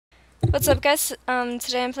What's up, guys?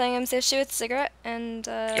 Today I'm playing MCSG with Cigarette and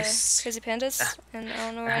Yes. Crazy Pandas, and I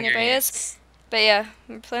don't know where Your anybody is. hands. But yeah,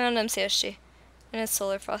 we're playing on MCSG, and it's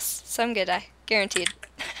Solar Frost, so I'm gonna die, guaranteed.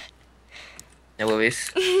 No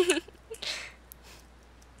worries.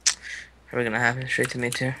 Probably gonna happen straight to me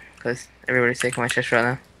too, because everybody's taking my chest right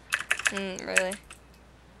now. Really?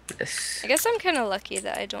 Yes. I guess I'm kind of lucky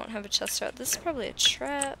that I don't have a chest route. This is probably a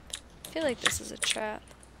trap. I feel like this is a trap.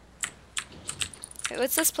 Wait,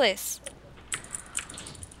 what's this place?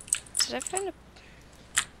 Did I find a...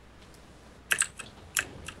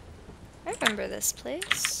 I remember this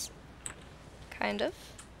place. Kind of.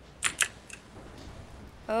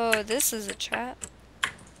 Oh, this is a trap.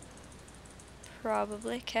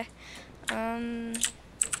 Probably. Okay.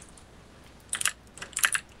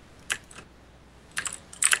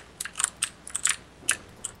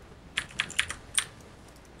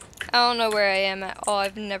 I don't know where I am at all.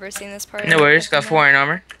 I've never seen this part No of worries. the Got 4 map. iron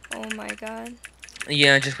armor. Oh my god.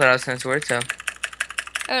 Yeah, just put out sense word, so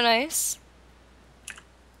Oh, nice.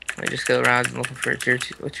 let me just go around and looking for tier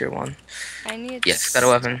 2 or tier 1. I need Yes, got a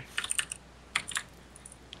weapon.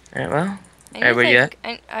 Alright, well. I Alright, need, where you at?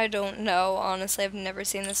 like, I don't know. Honestly, I've never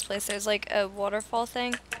seen this place. There's, like, a waterfall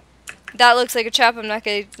thing. That looks like a trap. I'm not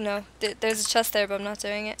gonna... No. There's a chest there, but I'm not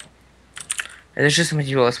doing it. There's just so many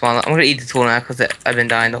people that spawn. I'm gonna eat the tool now, because I've been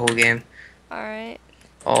dying the whole game. Alright.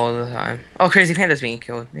 All the time. Oh, Crazy Panda's being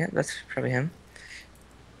killed. Yeah, that's probably him.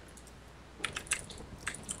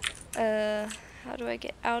 How do I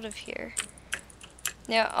get out of here?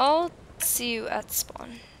 Yeah, I'll see you at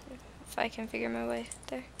spawn. If I can figure my way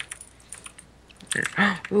there.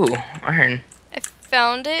 Ooh, iron. I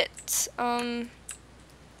found it. Hi.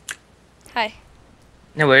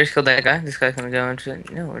 No worries, killed that guy. This guy's gonna go into it.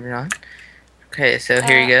 No, we're not. Okay, so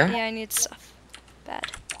here you go. Yeah, I need stuff. Bad.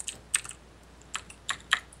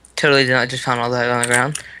 Totally did not just found all that on the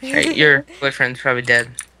ground. Right, your boyfriend's probably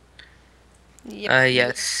dead. Yep.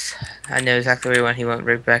 Yes. I know exactly where he went. He went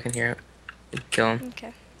right back in here. Kill him.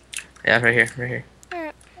 Okay. Yeah, right here, right here.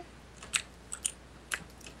 Alright.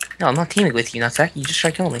 No, I'm not teaming with you, nutsack. You just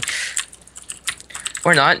try killing me.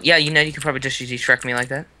 Or not. Yeah, you know you could probably just easy shrek me like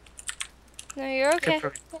that. No, you're okay.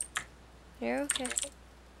 You're okay.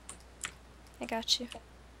 I got you.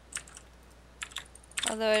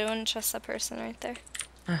 Although I wouldn't trust that person right there.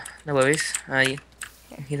 No worries.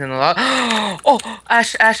 He's in the lot. Oh,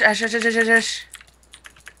 Ash. Alright,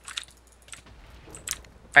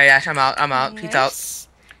 Ash, I'm out. I'm out. Peace out. Nice.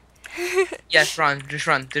 Yes, run. Just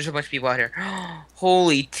run. There's a bunch of people out here.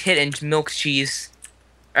 Holy tit and milk cheese.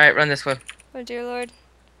 Alright, run this way. Oh dear lord.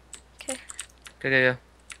 Okay. Go.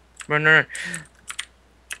 Run.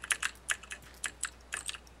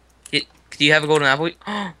 Do you have a golden apple?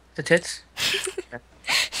 The tits?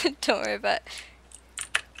 Don't worry about it.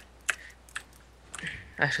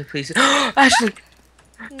 Ashley, please. Ashley!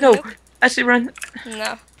 No! Nope. Ashley, run!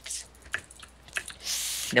 No.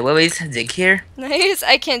 No worries. Dig here. Nice.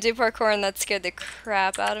 I can't do parkour and that scared the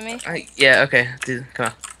crap out of me. Yeah, okay. Dude, come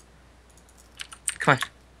on. Come on.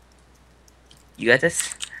 You got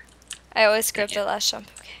this? I always screw up the last jump.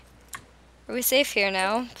 Okay. Are we safe here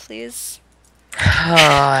now? Please.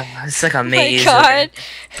 It's like a Oh maze. my god.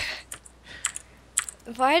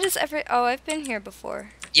 Why does Oh, I've been here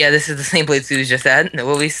before. Yeah, this is the same place we was just at. No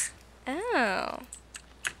worries. Oh.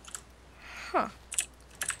 Huh.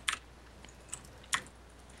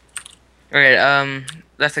 Alright,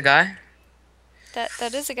 that's a guy.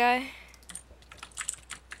 That is a guy.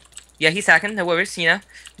 Yeah, he's hacking. No worries, you know.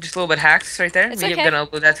 Just a little bit hacks right there. It's We're okay. gonna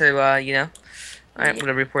upload that to, you know. Alright, I'm Yep.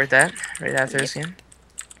 gonna report that right after this game.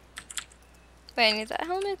 Wait, I need that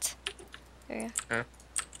helmet. There we go. Oh.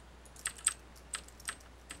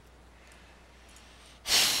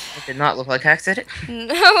 It did not look like hacks, did it?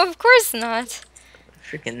 No, of course not.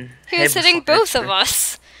 Freaking He head was hitting flying both of everywhere.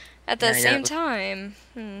 us at the Yeah, I same know. time.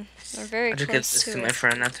 We're very I'll just give close this to to my it.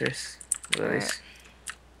 friend after this. Alright.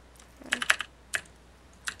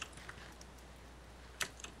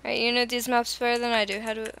 Right, you know these maps better than I do.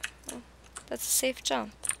 How do it... Oh, that's a safe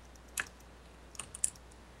jump.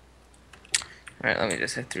 Alright, let me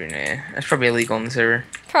just head through now. That's probably illegal on the server.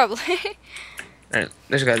 Probably. Alright,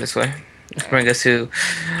 there's a guy this way. Let's bring us to...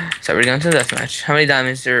 So we're going to the deathmatch. How many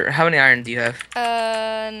diamonds or how many iron do you have?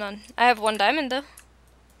 None. I have 1 diamond though.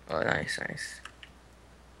 Oh, nice.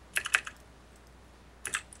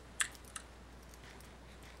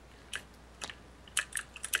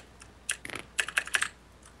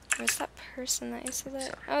 Where's that person that you said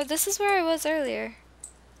that? Oh, this is where I was earlier.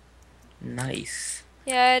 Nice.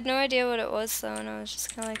 Yeah, I had no idea what it was though, and I was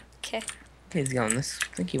just kind of like, okay. He's going this.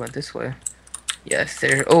 I think he went this way. Yes,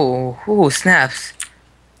 there. Oh, snaps.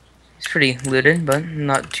 He's pretty looted, but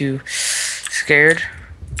not too scared.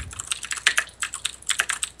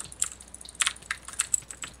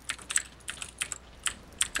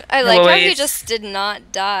 I like how he just did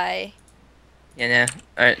not die. Yeah, no.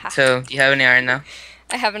 Alright, so do you have any iron now?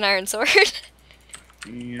 I have an iron sword.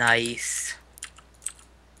 Nice.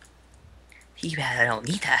 Too bad I don't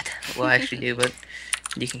need that. Well, I actually do, but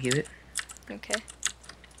you can keep it. Okay.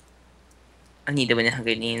 I need to win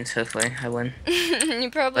 100 games, hopefully I win.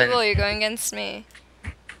 You probably will, you're going against me.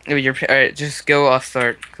 Alright, just go off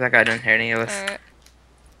start, because I got done here any of us. Alright.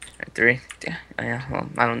 3. Yeah, oh, yeah, well,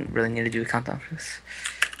 I don't really need to do a countdown for this.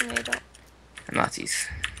 No, you don't. I'm Nazis.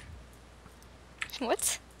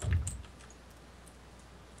 What?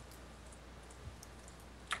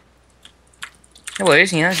 No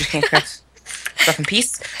worries, you know, just can't craft stuff in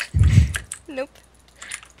peace. Nope.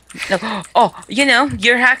 No. Oh, you know,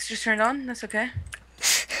 your hacks just turned on. That's okay.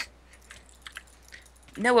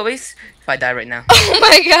 No worries. If I die right now. Oh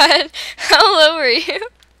my god. How low were you?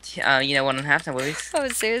 You know, 1.5. No worries. Oh,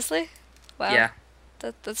 seriously? Wow. Yeah.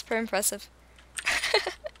 That's pretty impressive.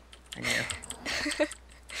 I know.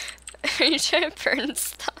 Are you trying to burn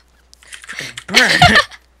stuff? Burn.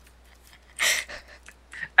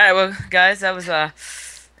 Alright, well, guys, that was an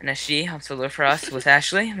SG on solo for us with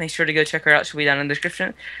Ashley. Make sure to go check her out. She'll be down in the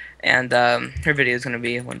description. And her video is going to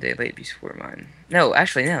be one day late before mine. No,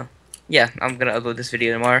 actually, no. Yeah, I'm going to upload this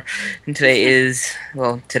video tomorrow. And today is,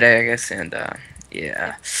 well, today, I guess. And,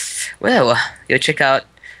 yeah. Well, go check out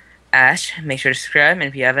Ash. Make sure to subscribe. And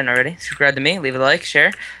if you haven't already, subscribe to me. Leave a like,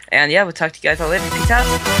 share. And, yeah, we'll talk to you guys all later. Peace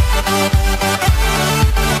out.